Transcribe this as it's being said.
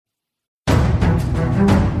Slides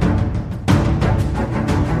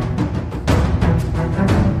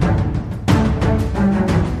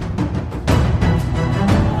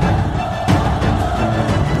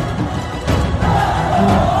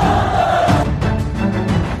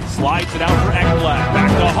it out for Ekblad. Back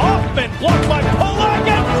to Hoffman. Blocked by Polak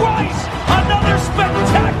and Price. Another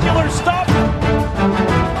spectacular stop.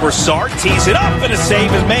 Broussard tees it up and a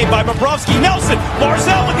save is made by Bobrovsky. Nelson.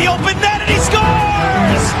 Barzal with the open net and he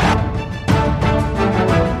scores!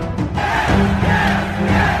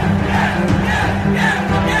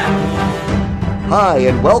 Hi,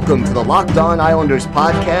 and welcome to the Locked On Islanders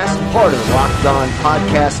podcast, part of the Locked On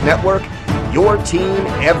Podcast Network, your team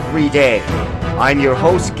every day. I'm your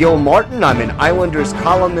host, Gil Martin. I'm an Islanders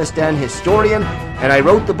columnist and historian, and I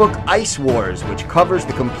wrote the book Ice Wars, which covers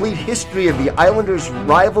the complete history of the Islanders'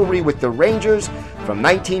 rivalry with the Rangers from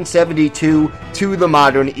 1972 to the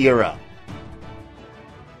modern era.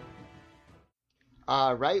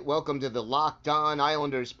 All right, welcome to the Locked On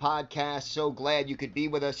Islanders podcast. So glad you could be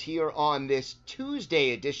with us here on this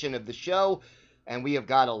Tuesday edition of the show. And we have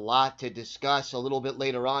got a lot to discuss. A little bit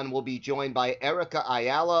later on, we'll be joined by Erica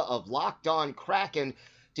Ayala of Locked On Kraken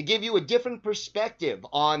to give you a different perspective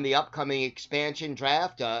on the upcoming expansion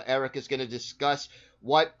draft. Erica's going to discuss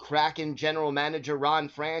what Kraken general manager Ron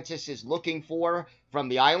Francis is looking for from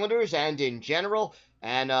the Islanders and in general.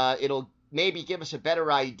 And it'll maybe give us a better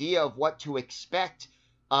idea of what to expect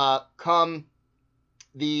come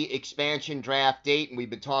the expansion draft date. And we've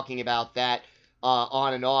been talking about that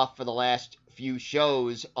on and off for the last few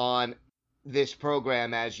shows on this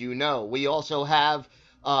program, as you know. We also have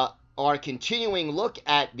our continuing look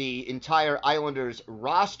at the entire Islanders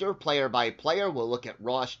roster, player by player. We'll look at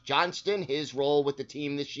Ross Johnston, his role with the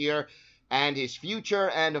team this year, and his future.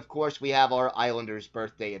 And, of course, we have our Islanders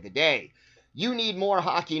birthday of the day. You need more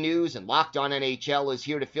hockey news, and Locked On NHL is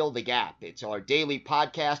here to fill the gap. It's our daily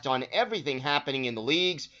podcast on everything happening in the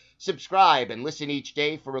leagues. Subscribe and listen each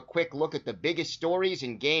day for a quick look at the biggest stories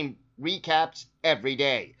and game recaps every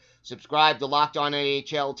day. Subscribe to Locked On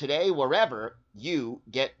NHL today wherever you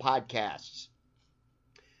get podcasts.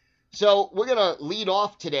 So we're going to lead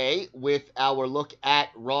off today with our look at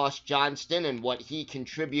Ross Johnston and what he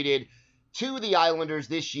contributed to the Islanders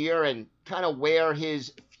this year and kind of where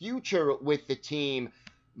his future with the team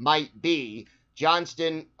might be.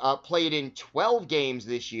 Johnston played in 12 games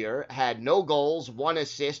this year, had no goals, 1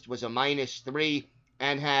 assist, was a -3,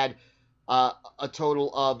 and had a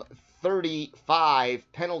total of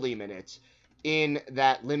 35 penalty minutes in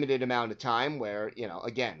that limited amount of time where,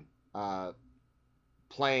 again,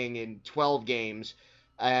 playing in 12 games.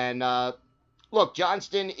 And look,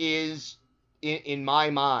 Johnston is, in my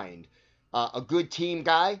mind, a good team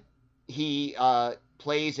guy. He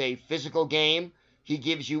plays a physical game. He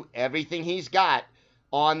gives you everything he's got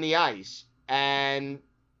on the ice. And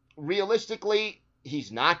realistically,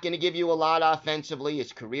 he's not going to give you a lot offensively.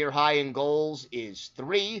 His career high in goals is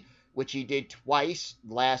 3, which he did twice,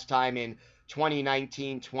 last time in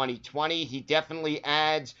 2019-2020. He definitely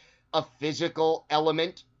adds a physical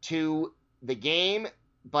element to the game.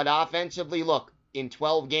 But offensively, look, in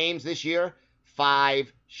 12 games this year,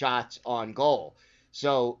 5 shots on goal.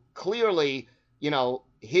 So clearly,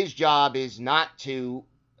 his job is not to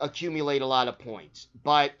accumulate a lot of points.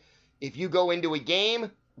 But if you go into a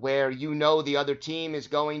game where the other team is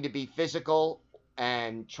going to be physical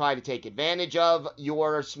and try to take advantage of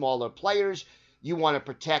your smaller players, you want to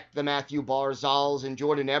protect the Matthew Barzals and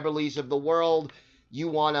Jordan Eberles of the world, you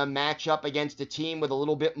want to match up against a team with a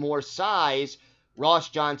little bit more size, Ross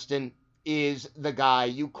Johnston is the guy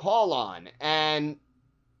you call on. And,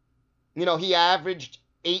 he averaged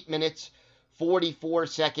 8 minutes, 44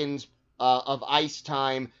 seconds of ice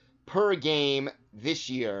time per game this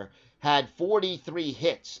year, had 43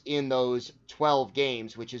 hits in those 12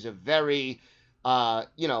 games, which is a very,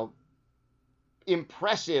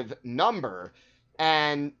 impressive number.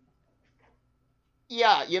 And,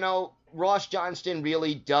 Ross Johnston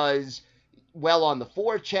really does well on the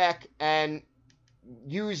forecheck and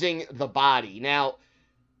using the body. Now,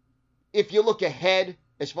 if you look ahead,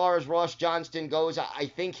 as far as Ross Johnston goes, I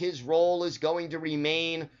think his role is going to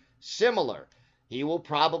remain similar. He will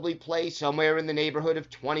probably play somewhere in the neighborhood of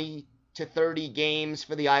 20 to 30 games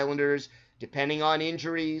for the Islanders, depending on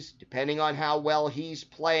injuries, depending on how well he's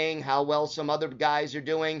playing, how well some other guys are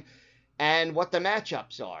doing, and what the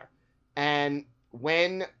matchups are. And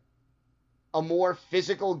when a more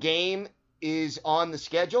physical game is on the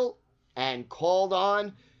schedule and called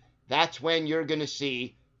on, that's when you're going to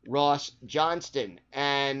see Ross Johnston.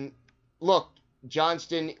 And look,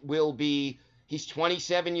 Johnston he's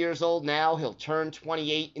 27 years old now. He'll turn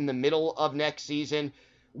 28 in the middle of next season.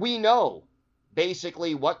 We know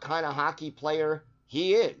basically what kind of hockey player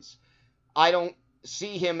he is. I don't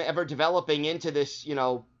see him ever developing into this,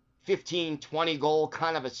 15, 20 goal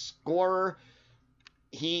kind of a scorer.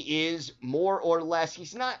 He is more or less,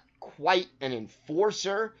 he's not quite an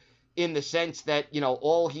enforcer in the sense that,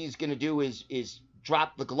 all he's going to do is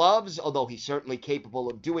drop the gloves, although he's certainly capable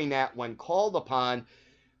of doing that when called upon.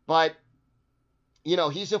 But,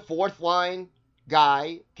 he's a fourth line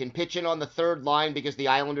guy, can pitch in on the third line because the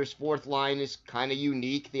Islanders' fourth line is kind of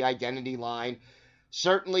unique, the identity line.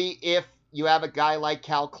 Certainly, if you have a guy like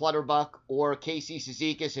Cal Clutterbuck or Casey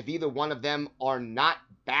Cizikas, if either one of them are not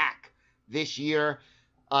back this year,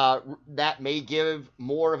 that may give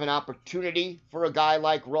more of an opportunity for a guy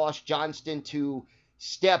like Ross Johnston to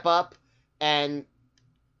step up and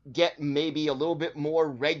get maybe a little bit more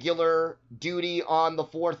regular duty on the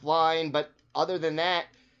fourth line. But other than that,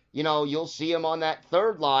 you'll see him on that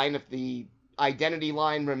third line if the identity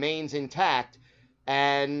line remains intact,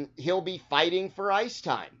 and he'll be fighting for ice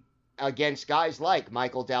time against guys like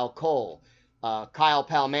Michael Dal Colle, Kyle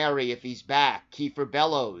Palmieri if he's back, Kiefer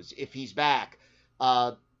Bellows if he's back.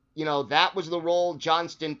 That was the role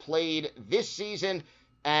Johnston played this season,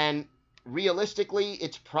 and realistically,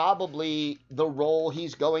 it's probably the role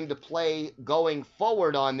he's going to play going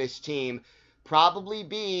forward on this team. Probably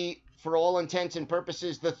be, for all intents and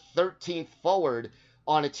purposes, the 13th forward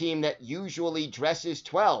on a team that usually dresses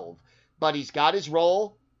 12. But he's got his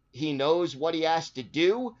role. He knows what he has to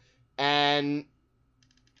do, and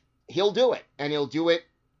he'll do it. And he'll do it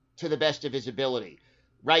to the best of his ability.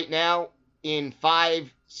 Right now, in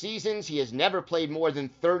 5 seasons, he has never played more than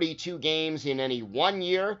 32 games in any one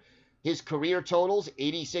year. His career totals,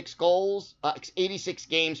 86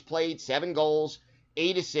 games played, 7 goals,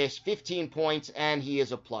 8 assists, 15 points, and he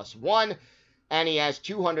is a +1. And he has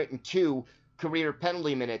 202 career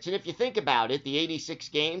penalty minutes. And if you think about it, the 86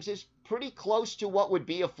 games is pretty close to what would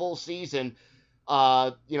be a full season,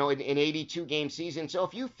 an 82-game season. So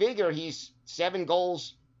if you figure he's 7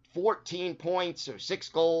 goals, 14 points, or 6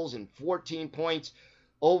 goals and 14 points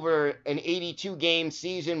over an 82-game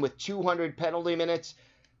season with 200 penalty minutes,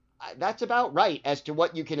 that's about right as to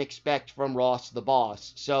what you can expect from Ross the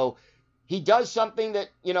Boss. So he does something that,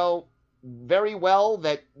 very well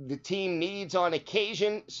that the team needs on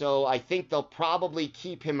occasion. So I think they'll probably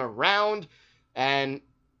keep him around, and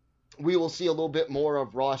we will see a little bit more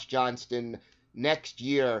of Ross Johnston next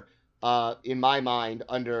year, in my mind,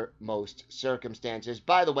 under most circumstances.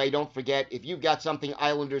 By the way, don't forget, if you've got something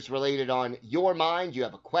Islanders related on your mind, you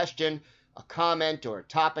have a question, a comment, or a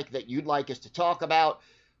topic that you'd like us to talk about,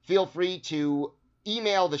 feel free to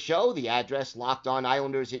email the show, the address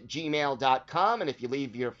lockedonislanders@gmail.com, and if you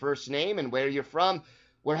leave your first name and where you're from,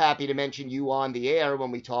 we're happy to mention you on the air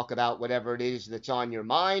when we talk about whatever it is that's on your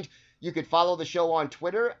mind. You could follow the show on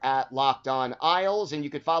Twitter at LockedOnIsles, and you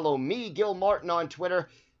could follow me, Gil Martin, on Twitter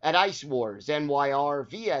at Ice Wars,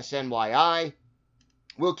 NYRVSNYI.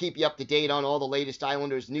 We'll keep you up to date on all the latest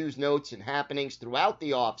Islanders news, notes, and happenings throughout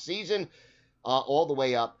the offseason, all the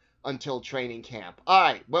way up until training camp. All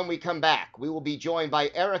right, when we come back, we will be joined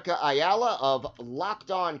by Erica Ayala of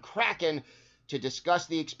Locked On Kraken to discuss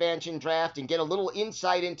the expansion draft and get a little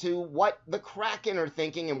insight into what the Kraken are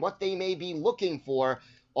thinking and what they may be looking for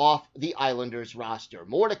off the Islanders roster.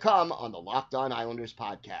 More to come on the Locked On Islanders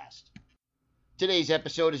podcast. Today's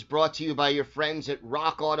episode is brought to you by your friends at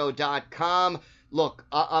RockAuto.com. Look,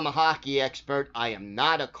 I'm a hockey expert. I am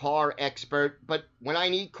not a car expert, but when I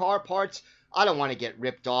need car parts, I don't want to get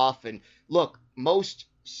ripped off. And look, most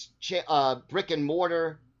brick and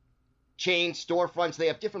mortar chain storefronts, they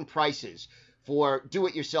have different prices for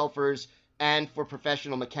do-it-yourselfers and for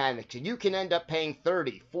professional mechanics. And you can end up paying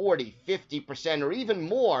 30, 40, 50% or even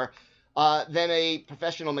more than a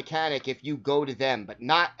professional mechanic if you go to them, but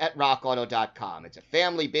not at RockAuto.com. It's a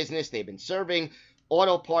family business. They've been serving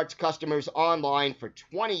auto parts customers online for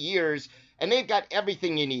 20 years, and they've got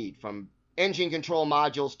everything you need, from engine control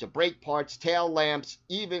modules to brake parts, tail lamps,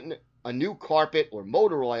 even a new carpet or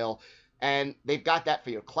motor oil. And they've got that for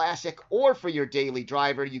your classic or for your daily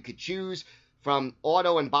driver. You could choose from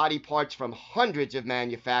auto and body parts from hundreds of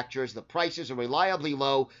manufacturers. The prices are reliably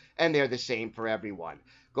low, and they're the same for everyone.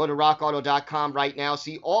 Go to rockauto.com right now.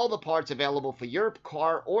 See all the parts available for your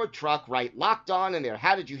car or truck, right locked on in their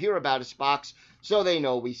How Did You Hear About Us box, so they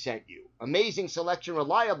know we sent you. Amazing selection,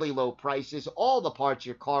 reliably low prices, all the parts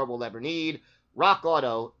your car will ever need.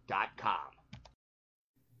 rockauto.com.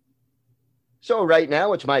 So right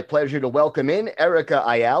now, it's my pleasure to welcome in Erica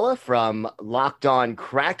Ayala from Locked On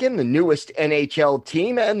Kraken, the newest NHL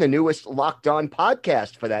team and the newest Locked On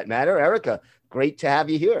podcast, for that matter. Erica, great to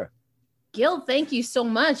have you here. Gil, thank you so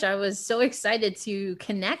much. I was so excited to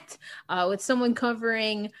connect with someone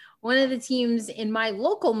covering one of the teams in my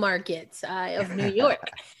local market of New York.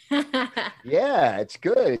 Yeah, it's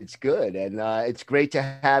good. It's good. And it's great to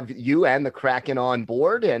have you and the Kraken on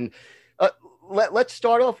board. And let's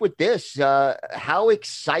start off with this. How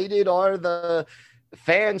excited are the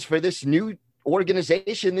fans for this new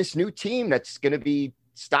organization, this new team that's going to be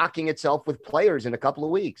stocking itself with players in a couple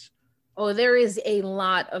of weeks? Oh, there is a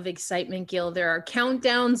lot of excitement, Gil. There are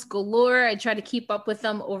countdowns galore. I try to keep up with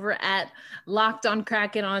them over at Locked on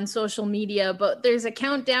Kraken on social media, but there's a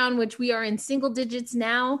countdown, which we are in single digits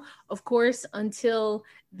now, of course, until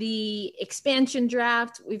the expansion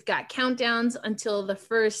draft. We've got countdowns until the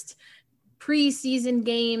first preseason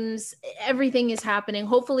games. Everything is happening.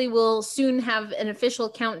 Hopefully we'll soon have an official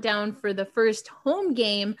countdown for the first home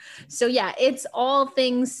game. So yeah, it's all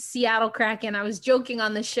things Seattle Kraken. I was joking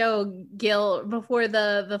on the show, Gil, before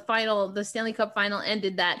the Stanley Cup final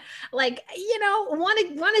ended, that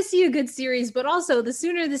want to see a good series, but also the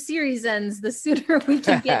sooner the series ends, the sooner we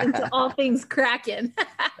can get into all things Kraken.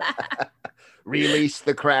 Release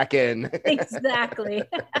the Kraken. Exactly.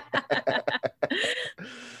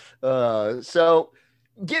 So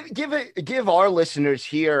give our listeners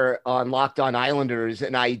here on Locked On Islanders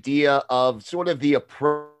an idea of sort of the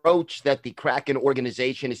approach that the Kraken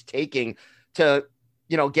organization is taking to,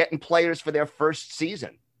 getting players for their first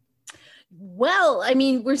season. Well, I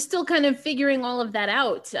mean, we're still kind of figuring all of that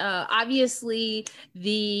out. Obviously,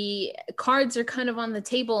 the cards are kind of on the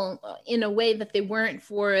table in a way that they weren't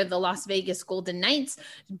for the Las Vegas Golden Knights,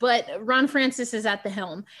 but Ron Francis is at the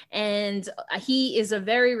helm, and he is a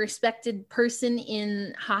very respected person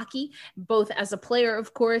in hockey, both as a player,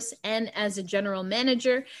 of course, and as a general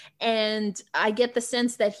manager. And I get the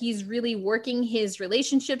sense that he's really working his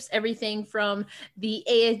relationships, everything from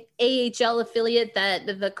the AHL affiliate that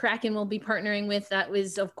the Kraken will be partnering with, that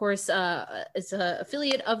was, of course, it's an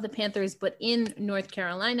affiliate of the Panthers, but in North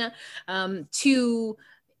Carolina, to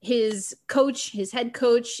his head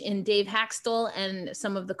coach in Dave Haxtell, and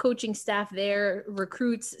some of the coaching staff there,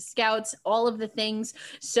 recruits, scouts, all of the things.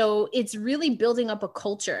 So it's really building up a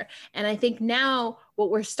culture. And I think now what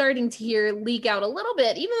we're starting to hear leak out a little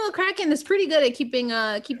bit, even though Kraken is pretty good at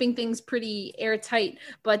keeping things pretty airtight,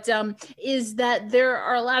 but is that there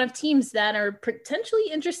are a lot of teams that are potentially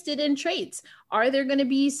interested in trades. Are there going to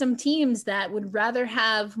be some teams that would rather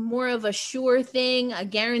have more of a sure thing, a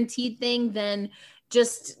guaranteed thing, than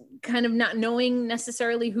just kind of not knowing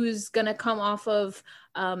necessarily who's going to come off of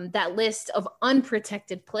that list of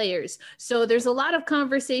unprotected players? So there's a lot of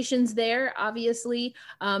conversations there, obviously,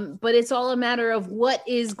 but it's all a matter of what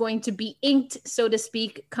is going to be inked, so to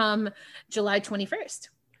speak, come July 21st.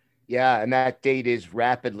 Yeah, and that date is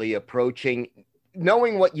rapidly approaching.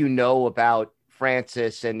 Knowing what you know about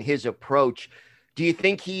Francis and his approach, do you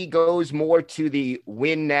think he goes more to the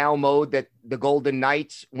win now mode that the Golden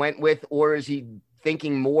Knights went with, or is he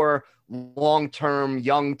thinking more long-term,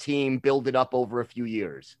 young team, build it up over a few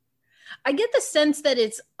years? I get the sense that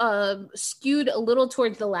it's skewed a little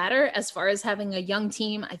towards the latter as far as having a young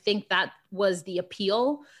team. I think that was the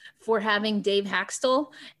appeal for having Dave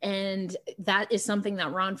Haxtell, and that is something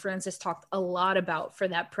that Ron Francis talked a lot about for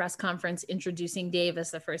that press conference introducing Dave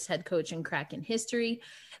as the first head coach in Kraken history.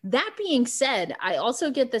 That being said, I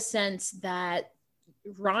also get the sense that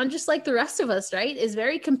Ron, just like the rest of us, right, is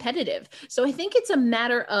very competitive. So I think it's a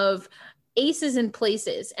matter of aces in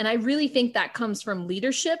places. And I really think that comes from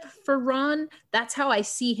leadership for Ron. That's how I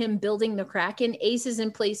see him building the Kraken. Aces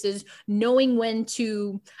in places, knowing when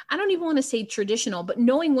to, I don't even want to say traditional, but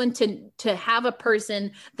knowing when to have a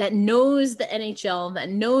person that knows the NHL, that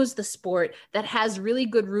knows the sport, that has really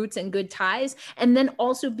good roots and good ties. And then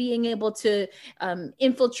also being able to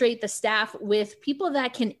infiltrate the staff with people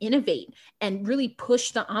that can innovate and really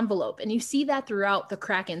push the envelope. And you see that throughout the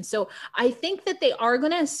Kraken. So I think that they are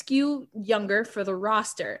going to skew younger for the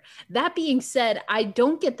roster. That being said, I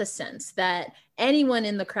don't get the sense that anyone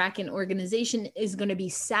in the Kraken organization is going to be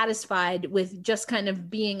satisfied with just kind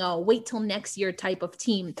of being a wait till next year type of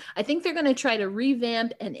team. I think they're going to try to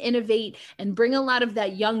revamp and innovate and bring a lot of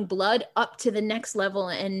that young blood up to the next level.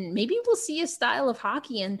 And maybe we'll see a style of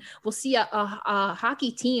hockey, and we'll see a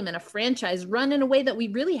hockey team and a franchise run in a way that we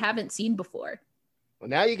really haven't seen before. Well,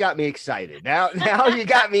 now you got me excited. Now you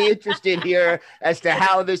got me interested here as to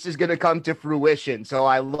how this is going to come to fruition. So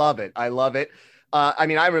I love it. I love it. I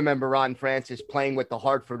mean, I remember Ron Francis playing with the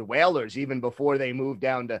Hartford Whalers even before they moved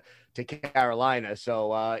down to Carolina.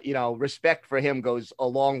 So, respect for him goes a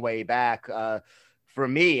long way back for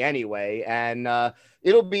me anyway. And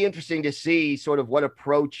it'll be interesting to see sort of what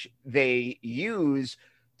approach they use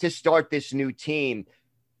to start this new team.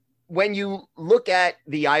 when you look at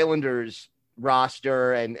the Islanders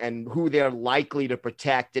roster and who they're likely to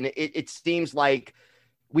protect, and it seems like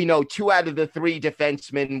we know 2 out of the 3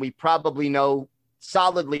 defensemen. We probably know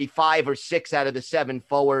solidly 5 or 6 out of the 7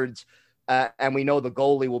 forwards. And we know the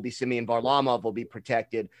goalie will be Semyon Varlamov will be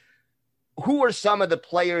protected. Who are some of the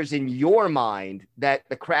players in your mind that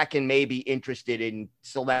the Kraken may be interested in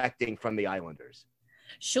selecting from the Islanders?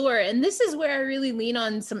 Sure. And this is where I really lean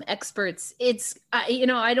on some experts. It's, I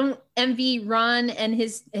don't envy Ron and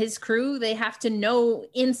his crew. They have to know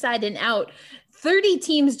inside and out 30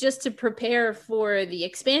 teams just to prepare for the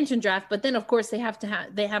expansion draft. But then, of course, they have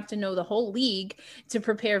to know the whole league to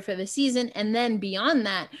prepare for the season. And then beyond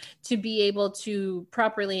that, to be able to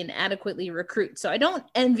properly and adequately recruit. So I don't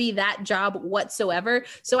envy that job whatsoever.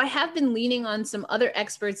 So I have been leaning on some other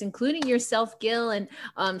experts, including yourself, Gil, and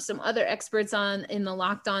some other experts in the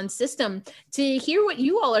Locked On system to hear what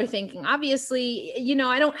you all are thinking. Obviously,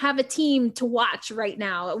 I don't have a team to watch right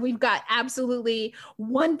now. We've got absolutely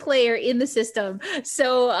one player in the system.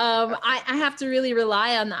 So I have to really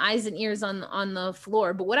rely on the eyes and ears on the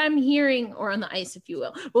floor. But what I'm hearing, or on the ice, if you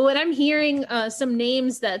will, but what I'm hearing, some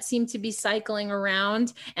names that seem to be cycling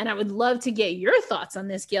around, and I would love to get your thoughts on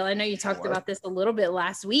this, Gil. I know you talked about this a little bit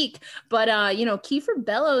last week, but Kiefer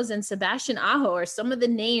Bellows and Sebastian Aho are some of the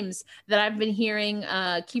names that I've been hearing.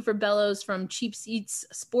 Kiefer Bellows from Cheap Seats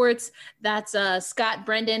Sports, that's Scott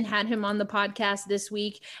Brendan, had him on the podcast this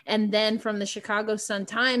week, and then from the Chicago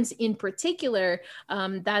Sun-Times in particular,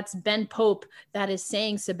 that's Ben Pope that is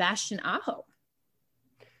saying Sebastian Aho.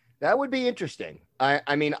 That would be interesting.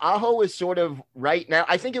 I mean, Aho is sort of right now.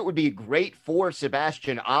 I think it would be great for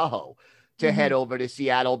Sebastian Aho to head over to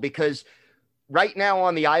Seattle, because right now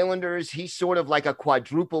on the Islanders, he's sort of like a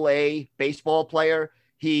quadruple A baseball player.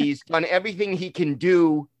 He's done everything he can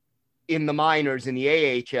do in the minors in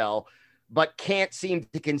the AHL, but can't seem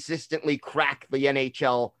to consistently crack the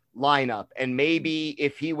NHL lineup. And maybe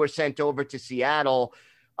if he were sent over to Seattle,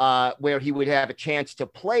 where he would have a chance to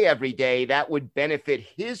play every day, that would benefit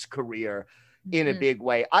his career in a big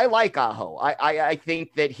way. I like Aho. I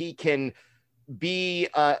think that he can be,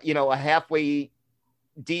 a halfway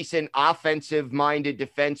decent offensive-minded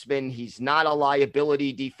defenseman. He's not a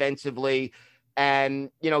liability defensively.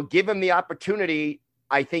 And, give him the opportunity,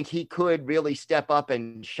 I think he could really step up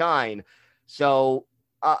and shine. So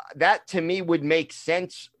that to me would make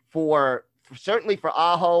sense certainly for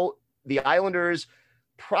Aho. The Islanders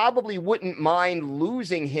probably wouldn't mind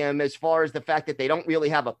losing him, as far as the fact that they don't really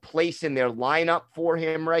have a place in their lineup for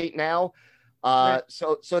him right now. Right.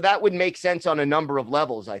 So that would make sense on a number of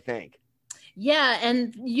levels, I think. Yeah.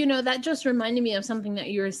 And, that just reminded me of something that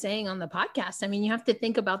you were saying on the podcast. I mean, you have to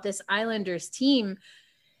think about this Islanders team.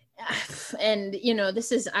 And,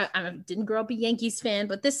 this is, I didn't grow up a Yankees fan,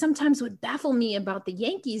 but this sometimes would baffle me about the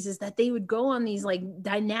Yankees, is that they would go on these like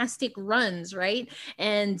dynastic runs, right?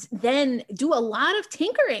 And then do a lot of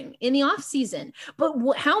tinkering in the off season. But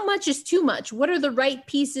how much is too much? What are the right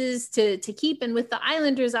pieces to keep? And with the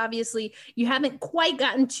Islanders, obviously, you haven't quite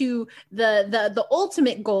gotten to the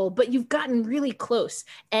ultimate goal, but you've gotten really close.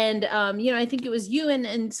 And, I think it was you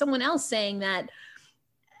and someone else saying that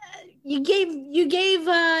you gave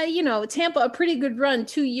Tampa a pretty good run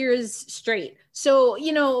 2 years straight.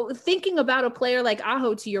 So, thinking about a player like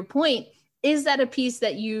Aho, to your point, is that a piece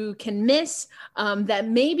that you can miss, that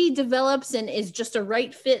maybe develops and is just a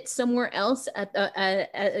right fit somewhere else at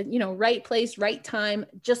right place, right time?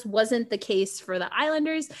 Just wasn't the case for the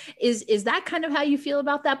Islanders. Is that kind of how you feel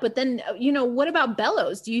about that? But then, what about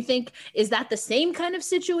Bellows? Do you think, is that the same kind of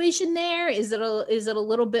situation there? Is it a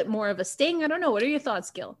little bit more of a sting? I don't know. What are your thoughts,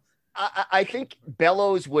 Gil? I think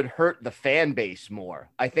Bellows would hurt the fan base more.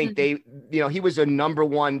 I think he was a number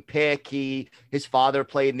 1 pick. His father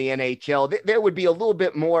played in the NHL. There would be a little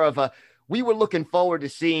bit more of we were looking forward to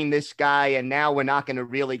seeing this guy, and now we're not going to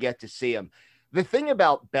really get to see him. The thing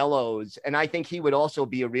about Bellows, and I think he would also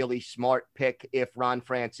be a really smart pick if Ron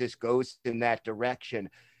Francis goes in that direction.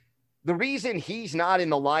 The reason he's not in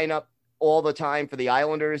the lineup all the time for the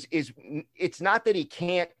Islanders is it's not that he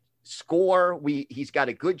can't score. He's got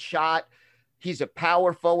a good shot. He's a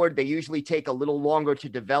power forward. They usually take a little longer to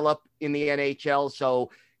develop in the NHL.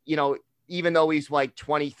 So, even though he's like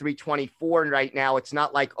 23, 24 right now, it's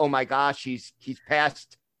not like, oh my gosh, he's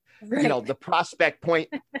past, the prospect point.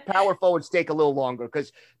 Power forwards take a little longer,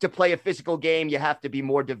 because to play a physical game, you have to be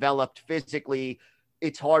more developed physically.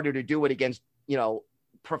 It's harder to do it against,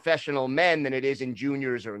 professional men than it is in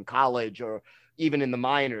juniors or in college or even in the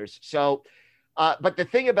minors. So, but the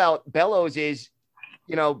thing about Bellows is,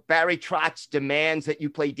 Barry Trotz demands that you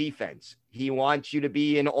play defense. He wants you to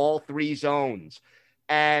be in all 3 zones.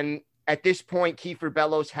 And at this point, Kiefer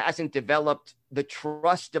Bellows hasn't developed the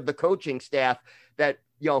trust of the coaching staff that,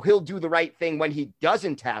 he'll do the right thing when he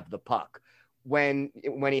doesn't have the puck, when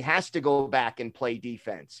he has to go back and play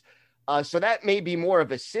defense. So that may be more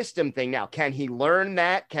of a system thing now. Can he learn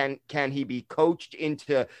that? Can he be coached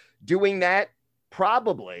into doing that?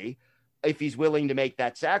 Probably, if he's willing to make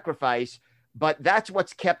that sacrifice. But that's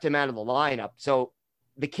what's kept him out of the lineup. So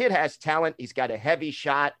the kid has talent. He's got a heavy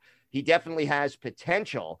shot. He definitely has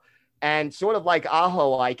potential. And sort of like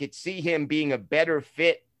Aho, I could see him being a better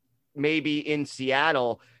fit maybe in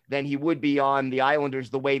Seattle than he would be on the Islanders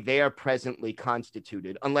the way they are presently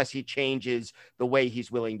constituted, unless he changes the way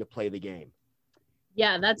he's willing to play the game.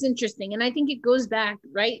 Yeah, that's interesting. And I think it goes back,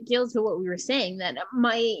 right, Gil, to what we were saying, that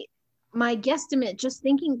my guesstimate, just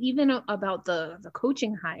thinking even about the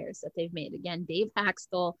coaching hires that they've made. Again, Dave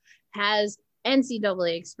Haxtell has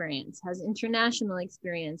NCAA experience, has international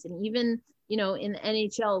experience, and even, in the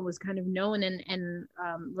NHL was kind of known and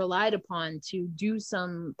relied upon to do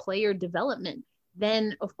some player development.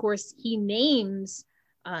 Then, of course, he names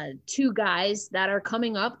two guys that are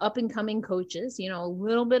coming up and coming coaches, a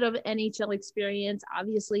little bit of NHL experience,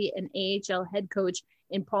 obviously an AHL head coach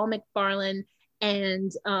in Paul McFarland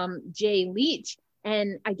and Jay Leach.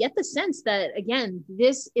 And I get the sense that, again,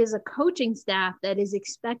 this is a coaching staff that is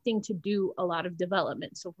expecting to do a lot of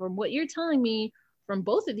development. So from what you're telling me, from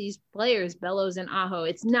both of these players, Bellows and Aho,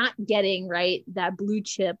 it's not getting, right, that blue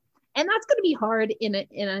chip. And that's going to be hard in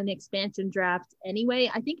an expansion draft anyway.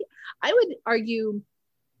 I think I would argue,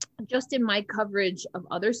 just in my coverage of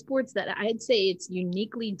other sports, that I'd say it's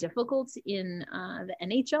uniquely difficult in the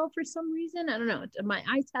NHL for some reason. I don't know. My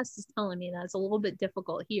eye test is telling me that it's a little bit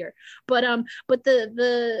difficult here. But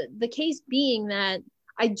the case being that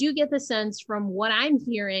I do get the sense from what I'm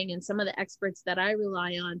hearing and some of the experts that I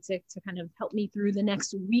rely on to kind of help me through the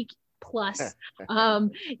next week plus, I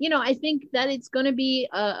think that it's going to be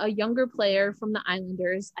a younger player from the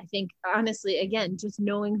Islanders. I think, honestly, again, just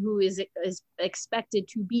knowing who is expected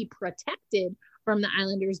to be protected from the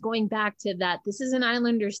Islanders, going back to that, this is an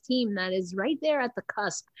Islanders team that is right there at the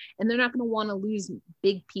cusp, and they're not going to want to lose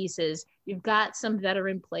big pieces. You've got some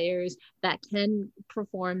veteran players that can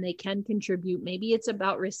perform, they can contribute. Maybe it's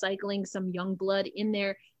about recycling some young blood in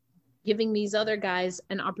there, giving these other guys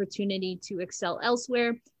an opportunity to excel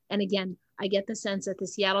elsewhere. And again, I get the sense that the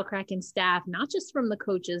Seattle Kraken staff, not just from the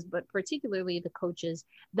coaches, but particularly the coaches,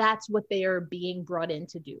 that's what they are being brought in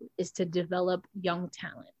to do, is to develop young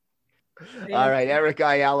talent. All right, Eric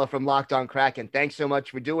Ayala from Locked On Kraken, thanks so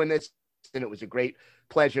much for doing this. And it was a great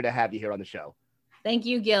pleasure to have you here on the show. Thank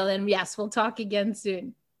you, Gil. And yes, we'll talk again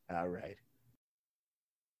soon. All right.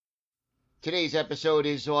 Today's episode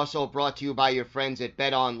is also brought to you by your friends at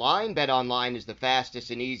BetOnline. BetOnline is the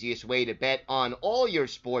fastest and easiest way to bet on all your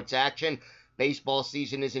sports action. Baseball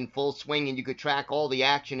season is in full swing, and you could track all the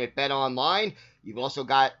action at BetOnline. You've also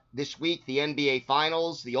got this week the NBA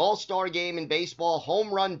Finals, the All-Star Game in baseball,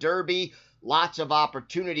 Home Run Derby, lots of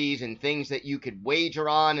opportunities and things that you could wager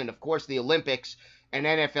on, and of course the Olympics and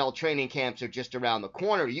NFL training camps are just around the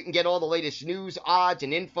corner. You can get all the latest news, odds,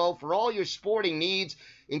 and info for all your sporting needs,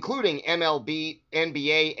 including MLB,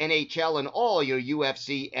 NBA, NHL, and all your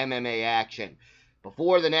UFC MMA action.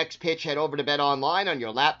 Before the next pitch, head over to BetOnline on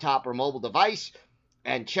your laptop or mobile device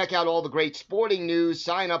and check out all the great sporting news,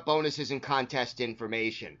 sign-up bonuses, and contest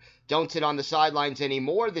information. Don't sit on the sidelines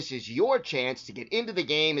anymore. This is your chance to get into the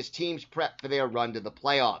game as teams prep for their run to the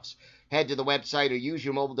playoffs. Head to the website or use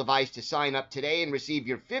your mobile device to sign up today and receive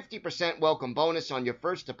your 50% welcome bonus on your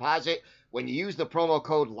first deposit when you use the promo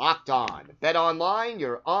code LOCKEDON. BetOnline,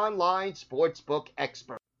 your online sportsbook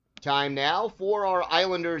expert. Time now for our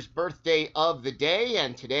Islanders birthday of the day,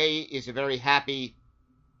 and today is a very happy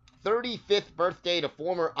 35th birthday to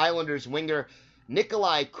former Islanders winger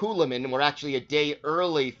Nikolai Kulemin. We're actually a day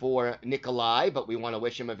early for Nikolai, but we want to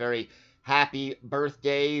wish him a very happy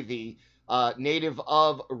birthday. The native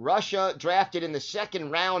of Russia, drafted in the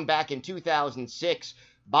second round back in 2006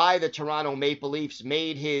 by the Toronto Maple Leafs,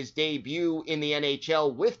 made his debut in the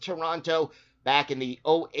NHL with Toronto back in the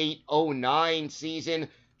 08-09 season.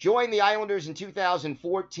 Joined the Islanders in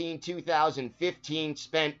 2014-2015,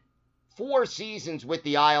 spent 4 seasons with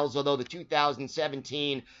the Isles, although the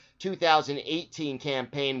 2017-2018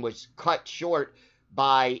 campaign was cut short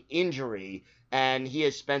by injury. And he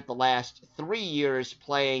has spent the last 3 years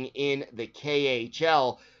playing in the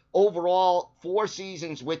KHL. Overall, 4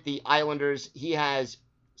 seasons with the Islanders. He has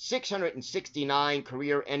 669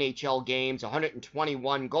 career NHL games,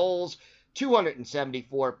 121 goals,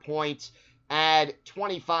 274 points. Add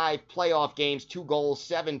 25 playoff games, 2 goals,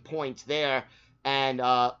 7 points there. And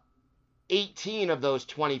 18 of those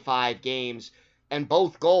 25 games and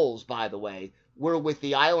both goals, by the way, were with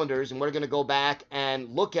the Islanders, and we're going to go back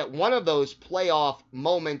and look at one of those playoff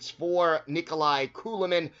moments for Nikolai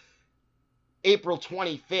Kulemin. April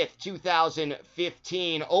 25th,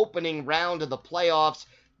 2015, opening round of the playoffs,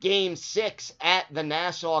 Game 6 at the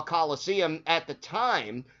Nassau Coliseum. At the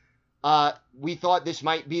time, we thought this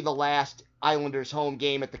might be the last Islanders home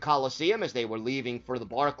game at the Coliseum as they were leaving for the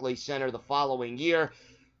Barclays Center the following year.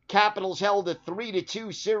 Capitals held a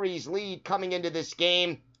 3-2 series lead coming into this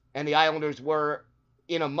game, and the Islanders were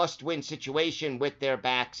in a must-win situation with their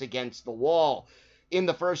backs against the wall. In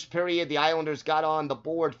the first period, the Islanders got on the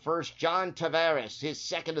board first. John Tavares, his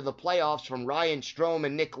second of the playoffs from Ryan Strome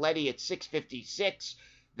and Nick Leddy at 6:56.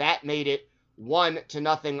 That made it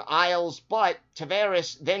 1-0 Isles, but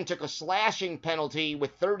Tavares then took a slashing penalty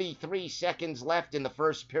with 33 seconds left in the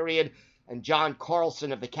first period, and John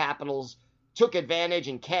Carlson of the Capitals took advantage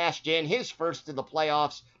and cashed in his first of the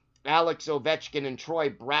playoffs. Alex Ovechkin and Troy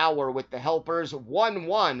Brouwer with the helpers,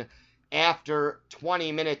 1-1 after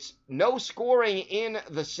 20 minutes. No scoring in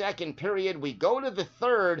the second period. We go to the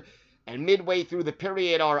third, and midway through the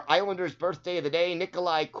period, our Islanders' birthday of the day,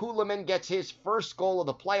 Nikolai Kulemin gets his first goal of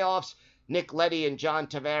the playoffs. Nick Leddy and John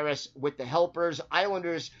Tavares with the helpers.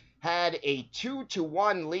 Islanders had a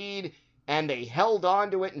 2-1 lead, and they held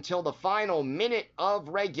on to it until the final minute of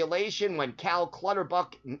regulation when Cal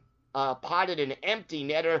Clutterbuck potted an empty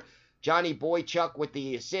netter. Johnny Boychuk with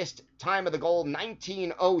the assist. Time of the goal,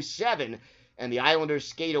 19:07. And the Islanders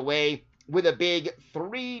skate away with a big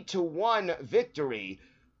 3-1 victory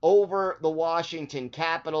over the Washington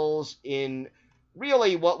Capitals in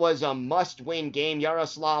really what was a must-win game.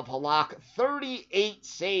 Yaroslav Halak, 38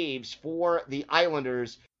 saves for the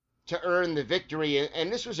Islanders to earn the victory.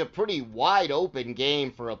 And this was a pretty wide-open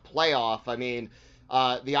game for a playoff. I mean,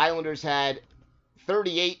 the Islanders had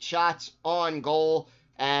 38 shots on goal,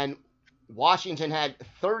 and Washington had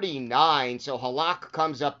 39, so Halak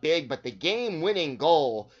comes up big, but the game-winning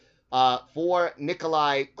goal for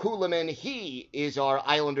Nikolai Kulemin, he is our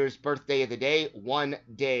Islanders' birthday of the day, 1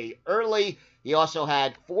 day early. He also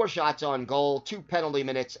had 4 shots on goal, 2 penalty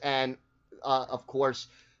minutes, and, of course,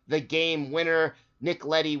 the game winner, Nick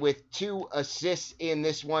Leddy with 2 assists in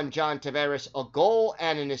this one. John Tavares, a goal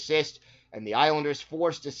and an assist, and the Islanders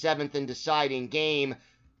forced a 7th and deciding game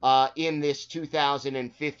in this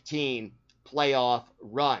 2015 playoff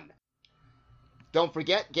run. Don't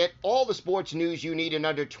forget, get all the sports news you need in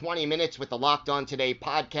under 20 minutes with the Locked On Today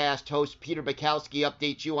podcast. Host Peter Bukowski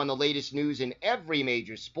updates you on the latest news in every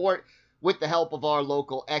major sport with the help of our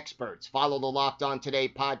local experts. Follow the Locked On Today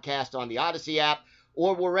podcast on the Odyssey app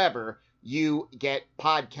or wherever you get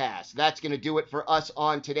podcasts. That's going to do it for us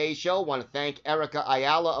on today's show. I want to thank Erica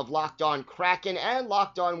Ayala of Locked On Kraken and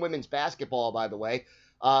Locked On Women's Basketball, by the way,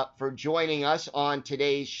 for joining us on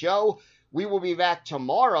today's show. We will be back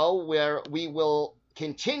tomorrow where we will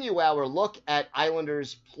continue our look at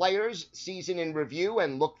Islanders players, season in review,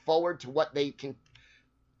 and look forward to what they can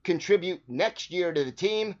contribute next year to the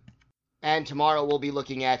team. And tomorrow we'll be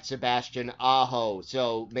looking at Sebastian Aho.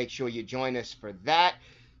 So make sure you join us for that.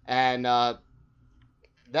 And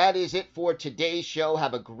that is it for today's show.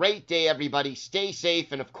 Have a great day, everybody. Stay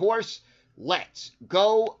safe. And, of course, let's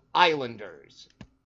go Islanders.